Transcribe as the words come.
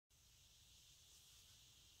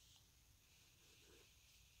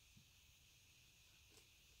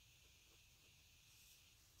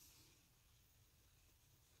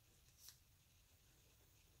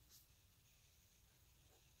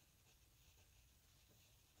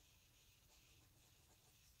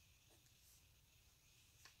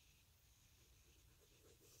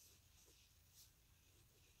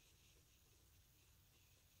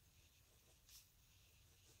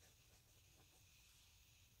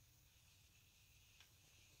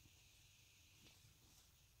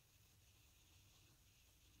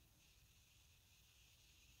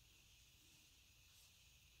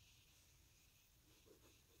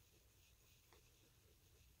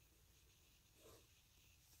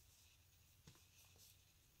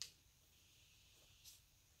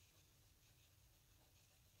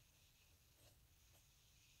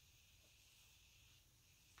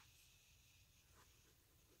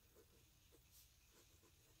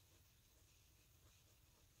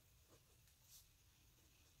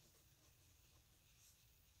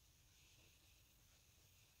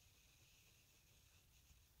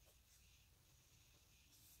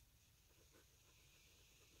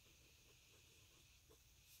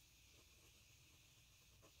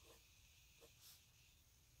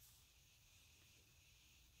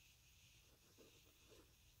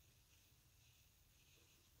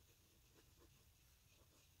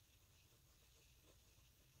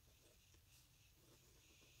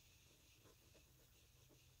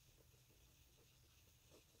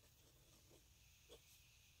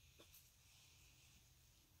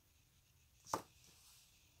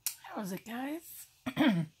How's it, guys?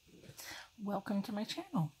 Welcome to my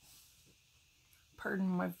channel. Pardon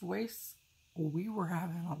my voice. We were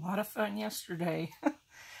having a lot of fun yesterday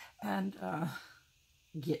and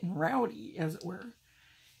getting rowdy, as it were.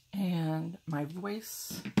 And my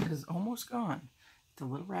voice is almost gone. It's a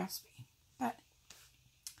little raspy, but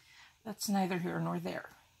that's neither here nor there.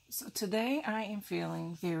 So today I am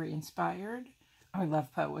feeling very inspired. I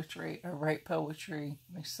love poetry. I write poetry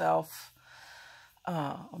myself.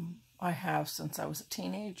 I have since I was a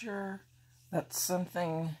teenager. That's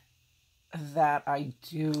something that I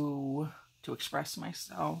do to express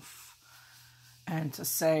myself and to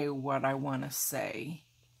say what I want to say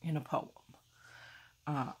in a poem.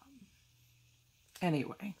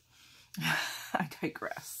 Anyway, I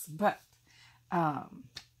digress. But I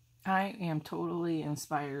am totally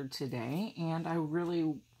inspired today, and I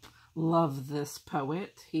really love this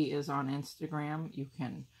poet. He is on Instagram. You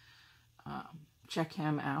can check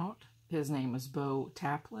him out. His name is Beau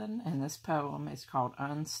Taplin, and this poem is called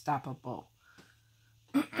Unstoppable.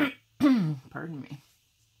 Pardon me.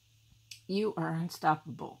 You are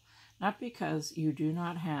unstoppable, not because you do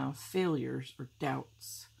not have failures or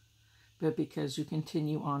doubts, but because you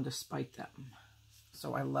continue on despite them.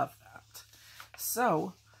 So I love that.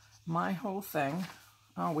 So my whole thing,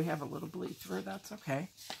 oh, we have a little bleed through, that's okay.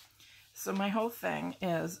 So my whole thing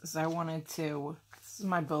is I wanted to, this is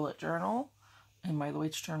my bullet journal in my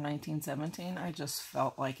Lakeridge 1917. I just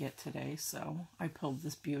felt like it today, so I pulled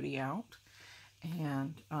this beauty out.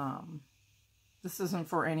 And this isn't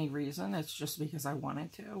for any reason, it's just because I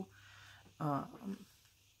wanted to.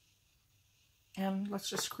 And let's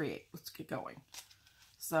just create, let's get going.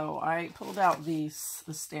 So I pulled out the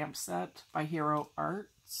stamp set by Hero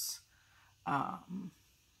Arts.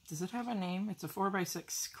 Does it have a name? It's a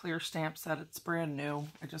 4x6 clear stamp set. It's brand new.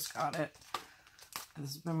 I just got it.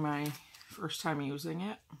 This has been my first time using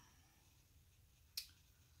it.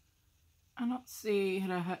 I don't see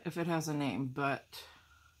if it has a name, but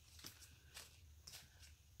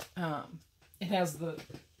it has the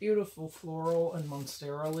beautiful floral and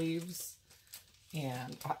monstera leaves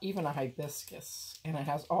and even a hibiscus, and it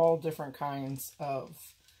has all different kinds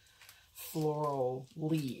of floral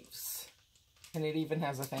leaves, and it even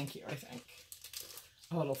has a thank you, I think,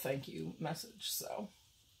 a little thank you message. So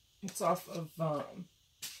it's off of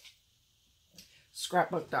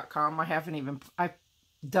scrapbook.com. I've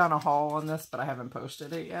done a haul on this, but I haven't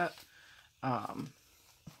posted it yet,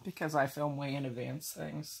 because I film way in advance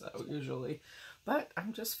things, so usually, but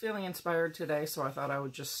I'm just feeling inspired today, so I thought I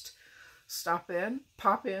would just pop in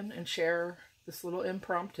and share this little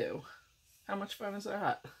impromptu. How much fun is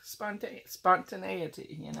that?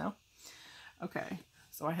 Spontaneity, you know? Okay,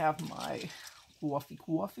 so I have my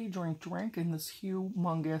coffee drink in this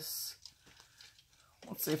humongous,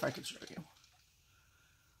 let's see if I can show you.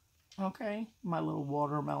 Okay, my little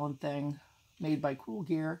watermelon thing made by Cool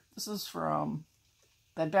Gear. This is from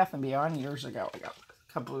Bed Bath & Beyond years ago. I got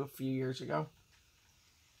a few years ago.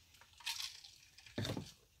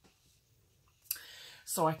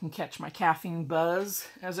 So I can catch my caffeine buzz,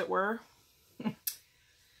 as it were. You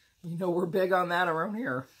know, we're big on that around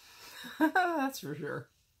here. That's for sure.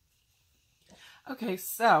 Okay,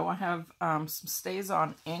 so I have some Stays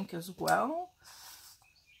On ink as well.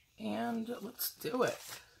 And let's do it.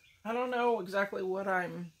 I don't know exactly what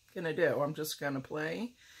I'm going to do. I'm just going to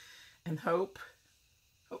play and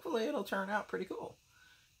hopefully it'll turn out pretty cool.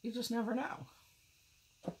 You just never know.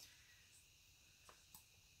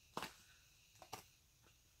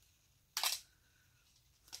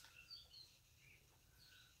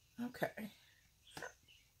 Okay.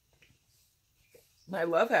 I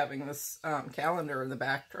love having this calendar in the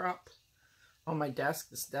backdrop on my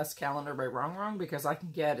desk, this desk calendar by Wrong, because I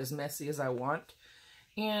can get as messy as I want.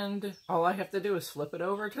 And all I have to do is flip it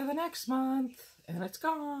over to the next month, and it's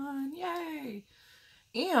gone. Yay!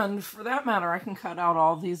 And for that matter, I can cut out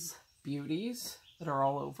all these beauties that are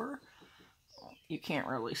all over. You can't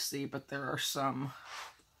really see, but there are some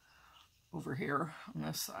over here on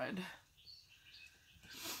this side.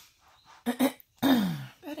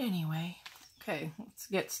 But anyway, okay, let's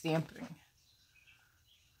get stamping.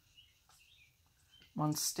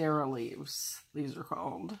 Monstera leaves, these are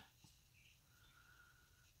called.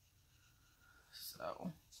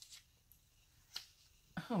 So,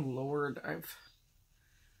 oh Lord, I've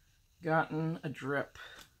gotten a drip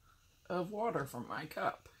of water from my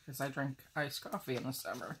cup because I drink iced coffee in the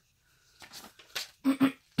summer.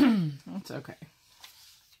 That's okay.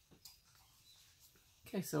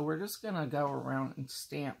 Okay, so we're just going to go around and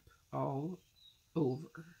stamp all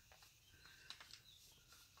over.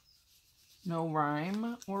 No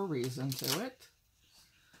rhyme or reason to it.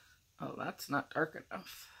 Oh, that's not dark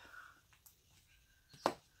enough.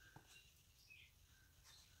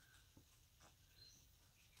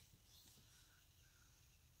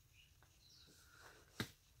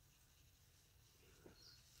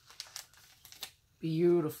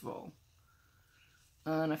 beautiful.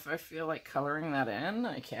 And if I feel like coloring that in,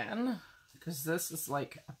 I can, because this is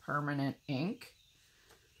like a permanent ink.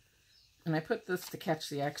 And I put this to catch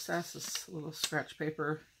the excess, this little scratch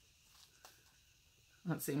paper.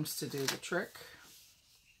 That seems to do the trick.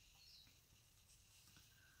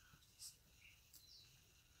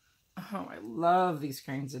 Oh, I love these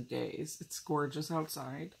kinds of days. It's gorgeous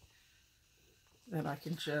outside. That I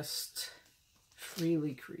can just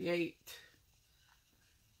freely create.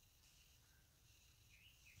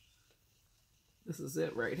 This is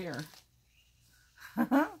it right here.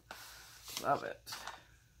 Love it.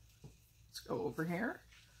 Let's go over here.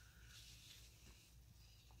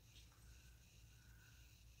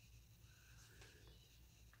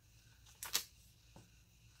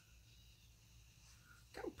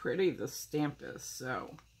 Look how pretty this stamp is.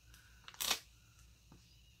 So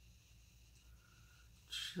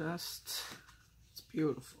just, it's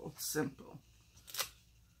beautiful. It's simple.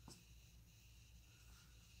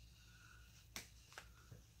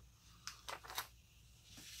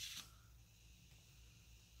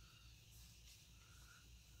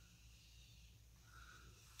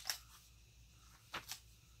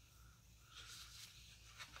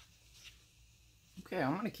 Okay,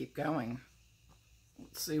 I'm going to keep going.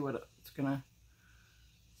 Let's see what it's going to...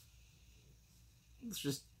 Let's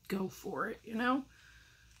just go for it, you know?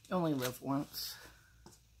 You only live once.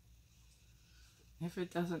 If it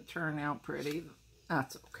doesn't turn out pretty,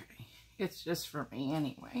 that's okay. It's just for me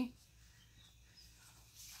anyway.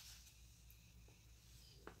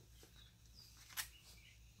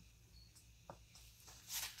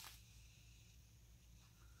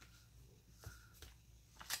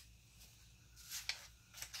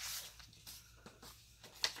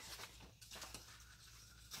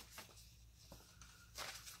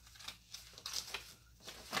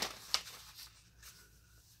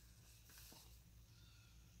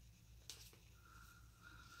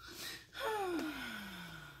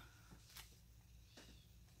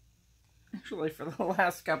 Actually, for the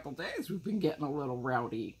last couple days, we've been getting a little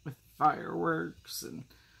rowdy with fireworks and,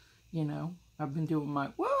 you know, I've been doing my,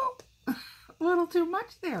 whoa, a little too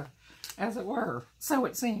much there, as it were. So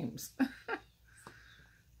it seems.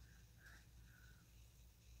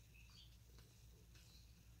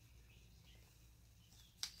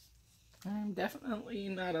 I'm definitely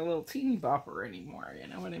not a little teeny bopper anymore, you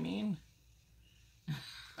know what I mean?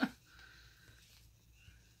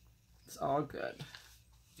 It's all good.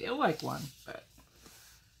 Feel like one, but,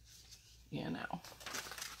 you know.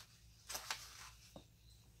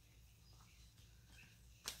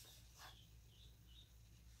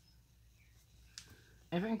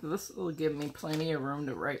 I think this will give me plenty of room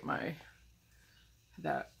to write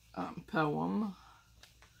that poem.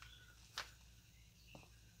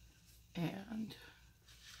 And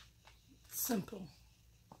it's simple.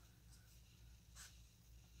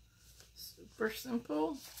 Super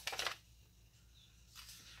simple.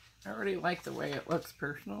 I already like the way it looks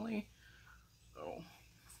personally. So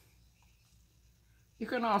you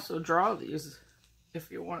can also draw these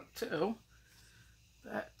if you want to,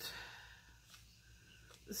 but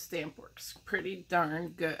the stamp works pretty darn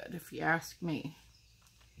good if you ask me.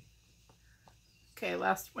 Okay,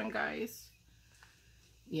 last one, guys.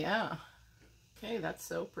 Yeah. Okay, that's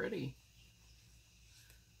so pretty.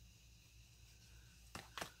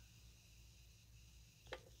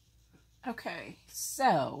 Okay,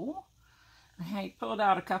 so I pulled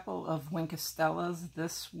out a couple of Wink Stellas.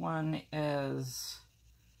 This one is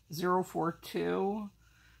 042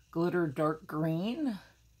 Glitter Dark Green.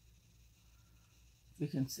 You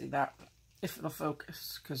can see that if it'll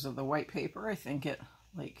focus because of the white paper. I think it,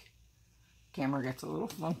 like, camera gets a little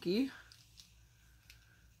funky.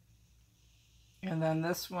 And then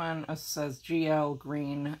this one says GL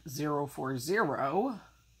Green 040.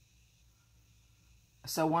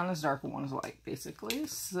 So one is dark and one is light, basically.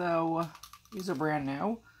 So these are brand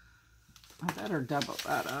new. I better double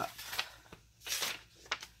that up.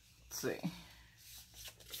 Let's see.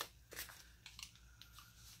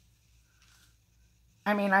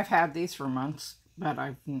 I mean, I've had these for months,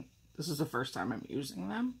 but this is the first time I'm using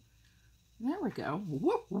them. There we go.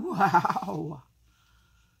 Whoop, wow.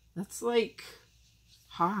 That's like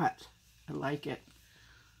hot. I like it.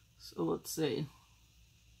 So let's see.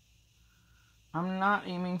 I'm not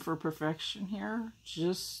aiming for perfection here.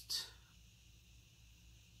 Just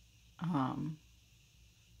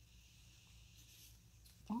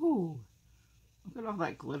oh, look at all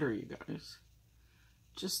that glitter, you guys.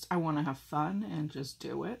 Just, I want to have fun and just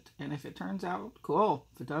do it. And if it turns out, cool.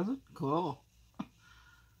 If it doesn't, cool.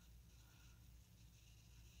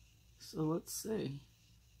 So let's see.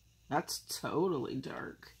 That's totally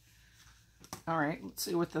dark. All right, let's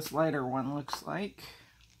see what this lighter one looks like.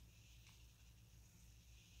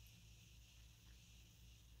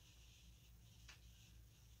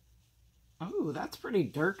 Oh, that's pretty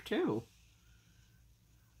dark too.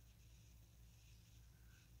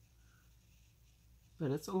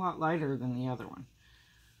 But it's a lot lighter than the other one.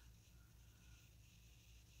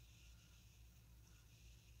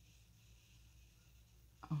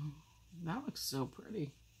 Oh, that looks so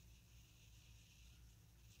pretty.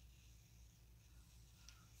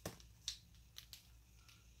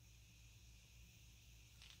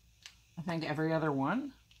 I think every other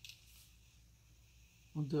one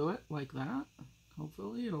will do it like that.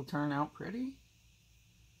 Hopefully it'll turn out pretty.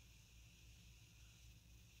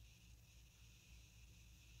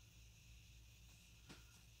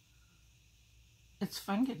 It's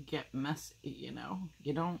fun to get messy, you know.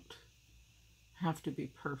 You don't have to be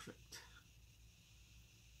perfect.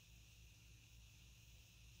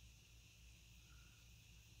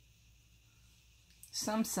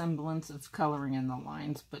 Some semblance of coloring in the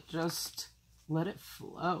lines, but just let it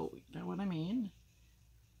flow. You know what I mean?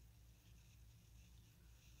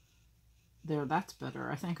 There, that's better.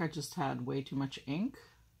 I think I just had way too much ink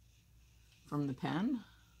from the pen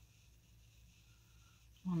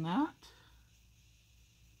on that.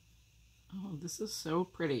 Oh, this is so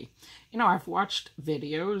pretty. You know, I've watched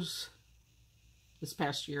videos this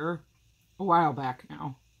past year, a while back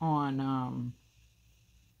now, on,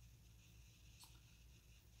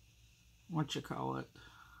 what you call it,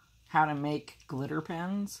 how to make glitter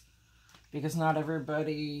pens, because not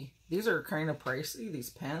everybody, these are kind of pricey, these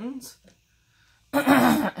pens,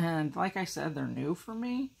 and like I said, they're new for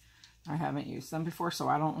me. I haven't used them before, so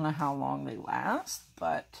I don't know how long they last,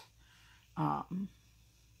 but, and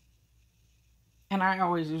I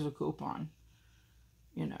always use a coupon,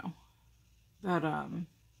 you know, but,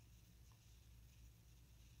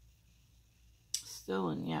 still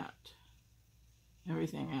and yet,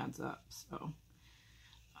 everything adds up, so,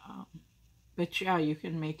 but yeah, you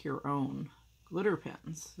can make your own glitter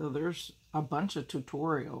pens, so there's a bunch of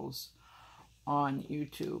tutorials on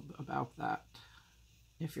YouTube about that,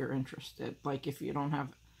 if you're interested, like if you don't have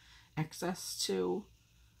access to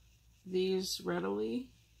these readily.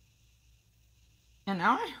 And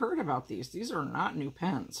now I heard about these are not new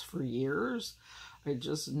pens. For years, I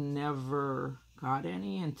just never got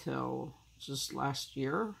any until just last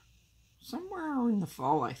year, somewhere in the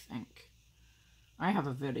fall, I think. I have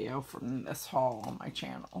a video from this haul on my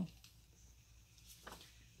channel.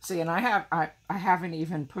 See, and I haven't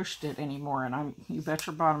even pushed it anymore, and you bet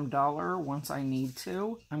your bottom dollar, once I need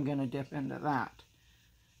to, I'm going to dip into that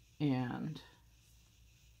and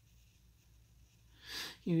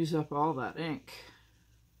use up all that ink,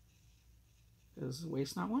 because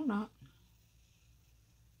waste not, want not.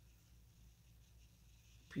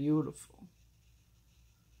 Beautiful.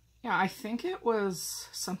 Yeah, I think it was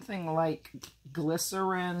something like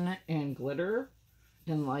glycerin and glitter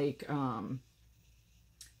and like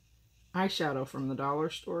eyeshadow from the dollar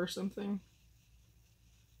store or something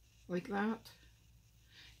like that.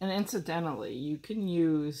 And incidentally, you can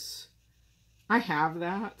use, I have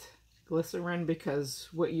that glycerin because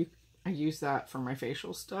I use that for my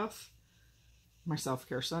facial stuff, my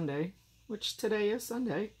self-care Sunday, which today is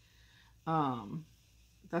Sunday.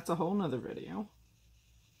 That's a whole nother video.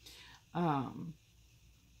 I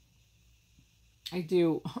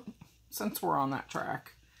do, since we're on that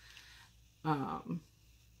track,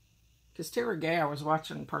 because Gaye, I was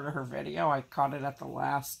watching part of her video. I caught it at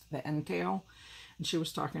the end tail, and she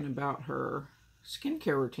was talking about her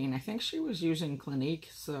skincare routine. I think she was using Clinique,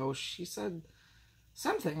 so she said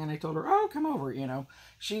something, and I told her, oh, come over, you know.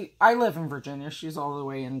 I live in Virginia, she's all the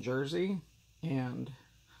way in Jersey, and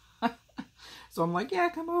so I'm like, yeah,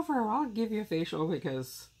 come over, I'll give you a facial,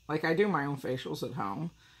 because, like, I do my own facials at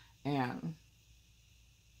home, and,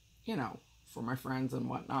 you know, for my friends and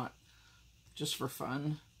whatnot, just for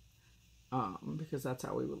fun. Because that's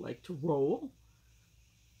how we would like to roll.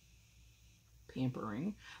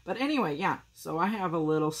 Pampering. But anyway, yeah. So I have a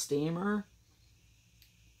little steamer.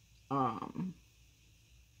 Isn't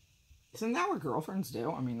that what girlfriends do?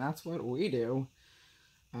 I mean, that's what we do.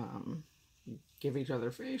 Give each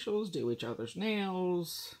other facials, do each other's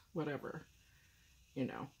nails, whatever. You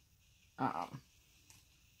know.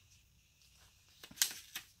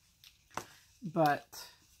 But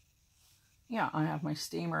yeah, I have my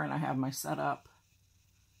steamer and I have my setup.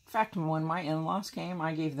 In fact, when my in-laws came,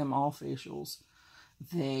 I gave them all facials.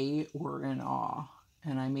 They were in awe,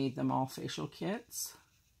 and I made them all facial kits.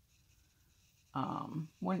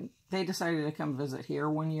 When they decided to come visit here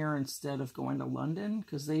one year instead of going to London,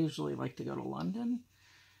 because they usually like to go to London,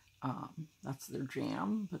 That's their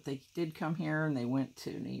jam. But they did come here and they went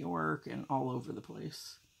to New York and all over the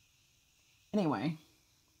place. Anyway,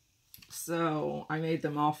 so I made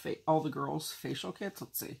them all the girls facial kits.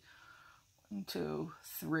 Let's see. 1, 2,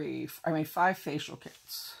 3. I made 5 facial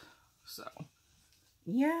kits. So,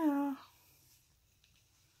 yeah.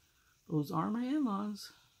 Those are my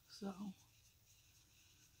in-laws. So,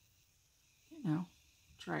 you know,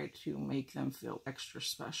 try to make them feel extra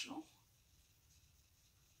special.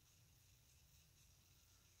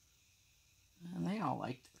 And they all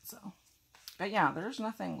liked it, so. But yeah, there's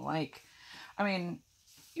nothing like, I mean,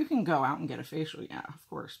 you can go out and get a facial, yeah, of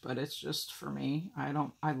course, but it's just for me.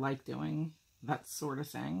 I like doing that sort of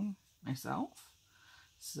thing myself.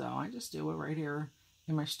 So I just do it right here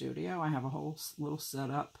in my studio. I have a whole little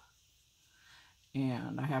setup.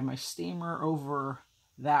 And I have my steamer over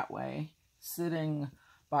that way, sitting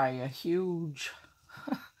by a huge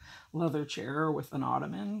leather chair with an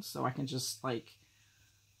ottoman, so I can just, like,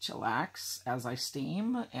 chillax as I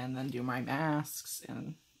steam, and then do my masks,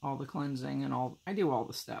 and all the cleansing, and I do all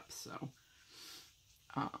the steps, so,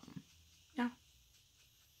 yeah.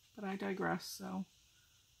 But I digress, so.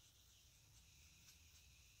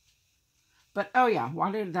 But, oh yeah,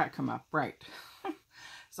 why did that come up? Right.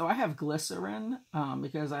 So I have glycerin,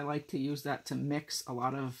 because I like to use that to mix a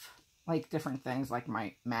lot of, like, different things, like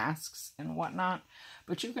my masks and whatnot.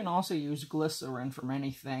 But you can also use glycerin for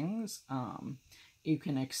many things. You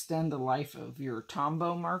can extend the life of your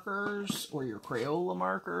Tombow markers or your Crayola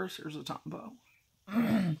markers. Here's a Tombow.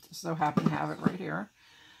 Just so happen to have it right here.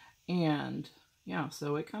 And, yeah,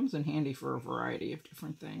 so it comes in handy for a variety of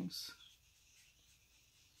different things.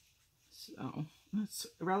 So, it's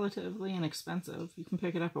relatively inexpensive. You can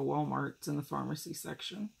pick it up at Walmart. It's in the pharmacy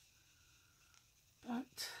section.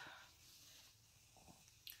 But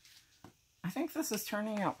I think this is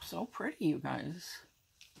turning out so pretty, you guys.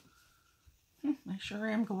 I sure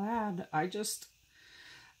am glad.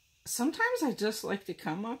 Sometimes I just like to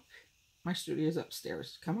come up. My studio's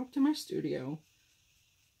upstairs. Come up to my studio,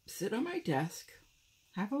 sit on my desk,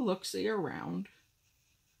 have a look-see around,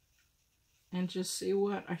 and just see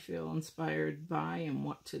what I feel inspired by and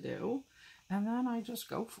what to do. And then I just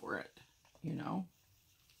go for it, you know.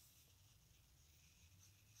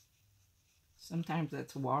 Sometimes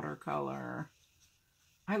it's watercolor.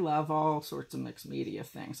 I love all sorts of mixed media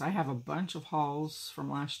things. I have a bunch of hauls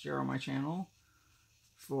from last year on my channel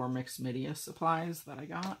for mixed media supplies that I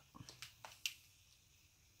got.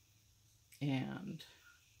 And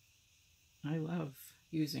I love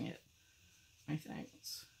using it, my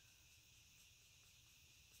things.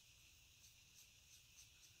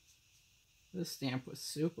 This stamp was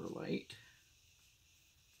super light.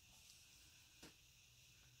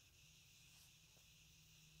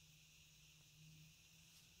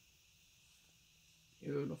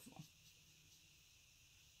 Beautiful.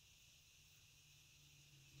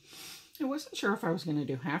 I wasn't sure if I was going to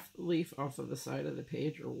do half the leaf off of the side of the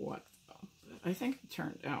page or what, though. But I think it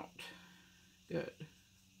turned out good.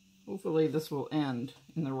 Hopefully this will end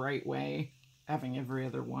in the right way, having every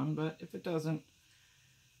other one, but if it doesn't,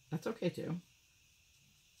 that's okay too.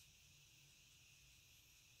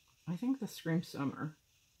 I think this screams summer.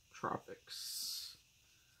 Tropics.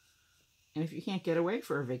 And if you can't get away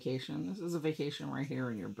for a vacation, this is a vacation right here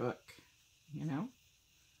in your book, you know?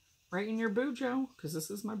 Right in your Bulletjournal, because this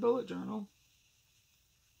is my bullet journal.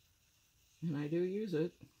 And I do use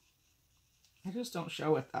it. I just don't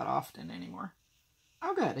show it that often anymore.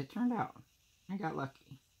 Oh good, it turned out. I got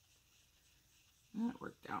lucky. That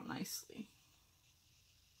worked out nicely.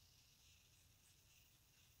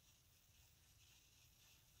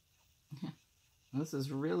 This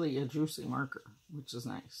is really a juicy marker, which is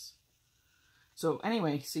nice. So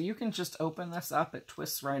anyway, so you can just open this up, it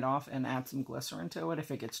twists right off, and add some glycerin to it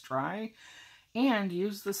if it gets dry. And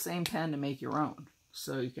use the same pen to make your own.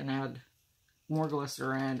 So you can add more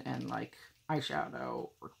glycerin and like eyeshadow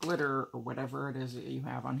or glitter or whatever it is that you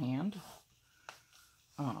have on hand.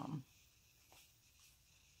 I'm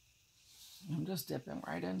just dipping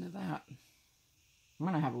right into that. I'm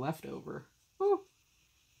going to have leftover. Woo!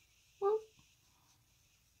 Woo!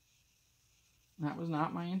 That was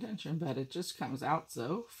not my intention, but it just comes out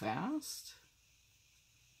so fast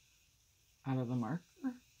out of the marker.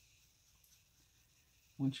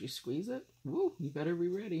 Once you squeeze it, woo, you better be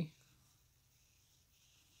ready.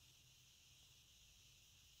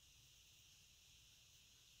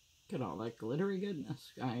 Look at all that glittery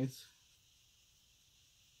goodness, guys.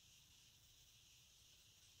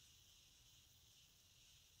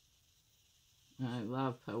 I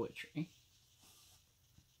love poetry.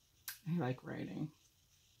 I like writing.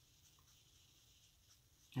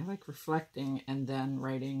 I like reflecting and then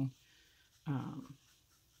writing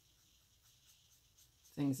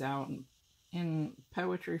things out in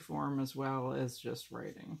poetry form as well as just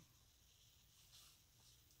writing.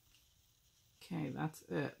 Okay, that's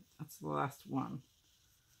it. That's the last one.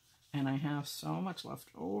 And I have so much left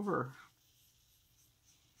over.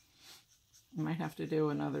 I might have to do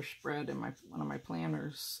another spread in one of my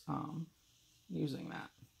planners using that.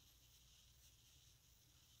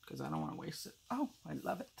 Because I don't want to waste it. Oh, I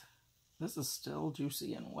love it. This is still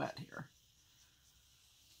juicy and wet here.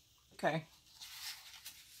 Okay.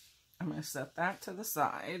 I'm going to set that to the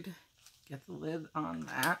side. Get the lid on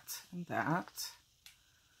that and that.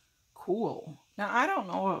 Cool. Now, I don't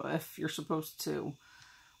know if you're supposed to,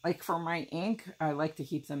 like for my ink, I like to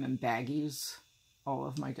keep them in baggies, all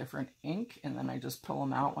of my different ink, and then I just pull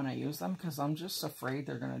them out when I use them because I'm just afraid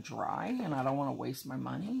they're going to dry and I don't want to waste my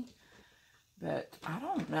money. But I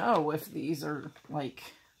don't know if these are like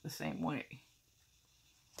the same way.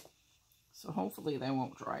 So hopefully they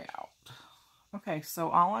won't dry out. Okay, so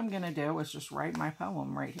all I'm going to do is just write my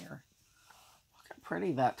poem right here. Look how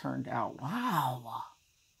pretty that turned out. Wow.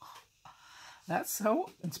 That's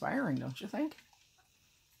so inspiring, don't you think?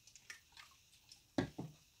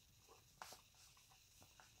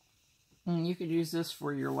 And you could use this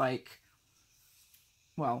for your, like,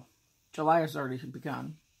 well, July has already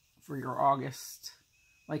begun. For your August,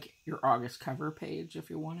 like your August cover page if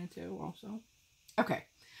you wanted to also. Okay,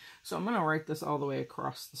 so I'm going to write this all the way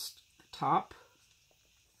across the top.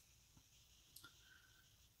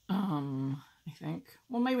 I think,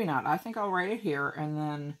 well, maybe not. I think I'll write it here and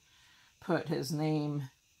then put his name.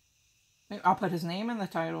 I'll put his name in the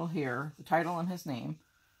title here, the title and his name.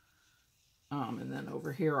 And then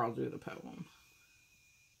over here I'll do the poem.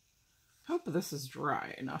 Hope this is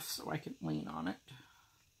dry enough so I can lean on it.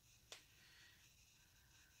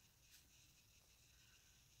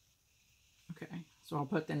 Okay, so I'll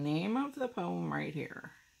put the name of the poem right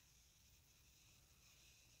here.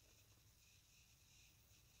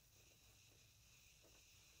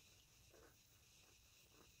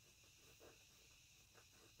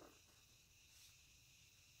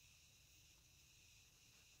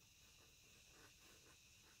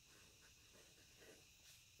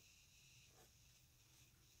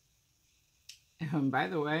 And by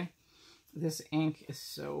the way, this ink is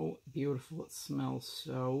so beautiful. It smells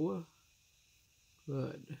so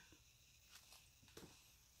good.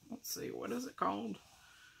 Let's see, what is it called?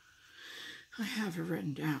 I have it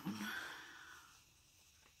written down.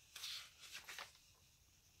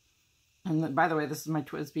 And by the way, this is my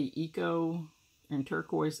TWSBI Eco in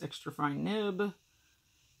turquoise extra fine nib.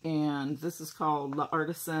 And this is called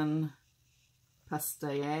L'Artisan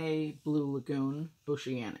Pastier Blue Lagoon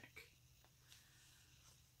Oceanic.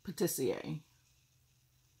 Patissier.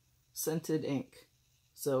 Scented ink.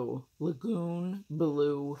 So, Lagoon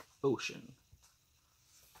Blue Ocean.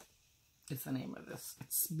 It's the name of this.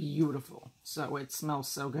 It's beautiful. So, it smells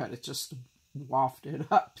so good. It just wafted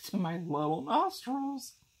up to my little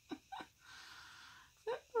nostrils.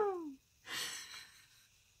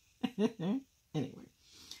 Anyway.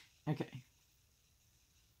 Okay.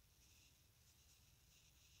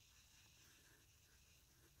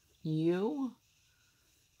 You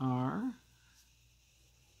are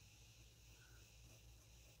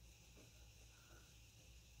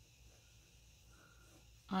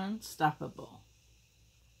unstoppable.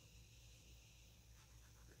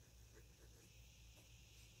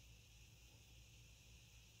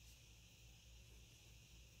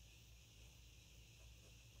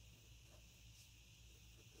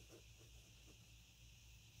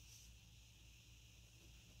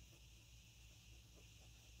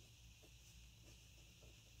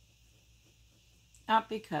 Not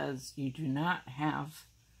because you do not have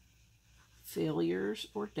failures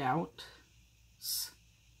or doubts,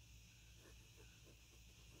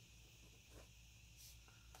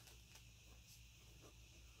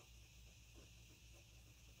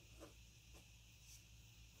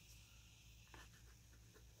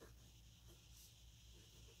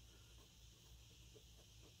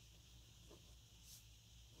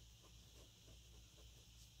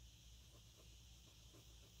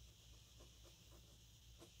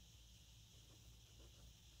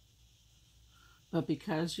 but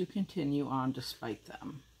because you continue on despite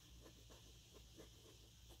them.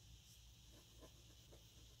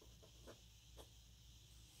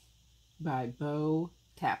 By Beau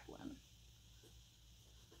Taplin.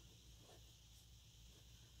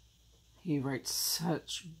 He writes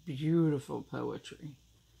such beautiful poetry.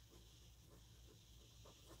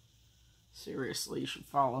 Seriously, you should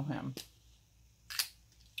follow him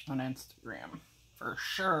on Instagram for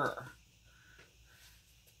sure.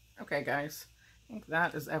 Okay, guys, I think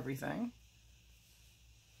that is everything.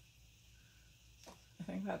 I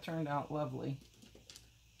think that turned out lovely.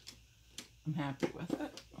 I'm happy with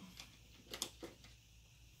it.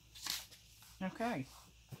 Okay,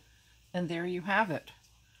 and there you have it.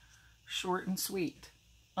 Short and sweet.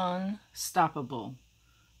 Unstoppable.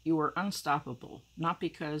 You are unstoppable, not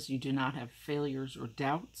because you do not have failures or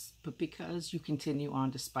doubts, but because you continue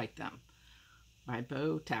on despite them. By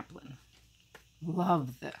Beau Taplin.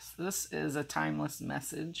 Love this. This is a timeless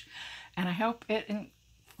message, and I hope it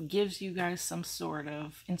gives you guys some sort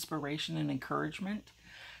of inspiration and encouragement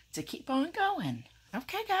to keep on going.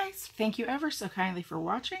 Okay, guys, thank you ever so kindly for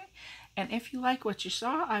watching, and if you like what you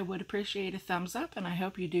saw, I would appreciate a thumbs up, and I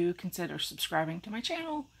hope you do consider subscribing to my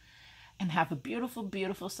channel, and have a beautiful,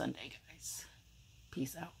 beautiful Sunday, guys.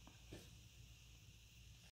 Peace out.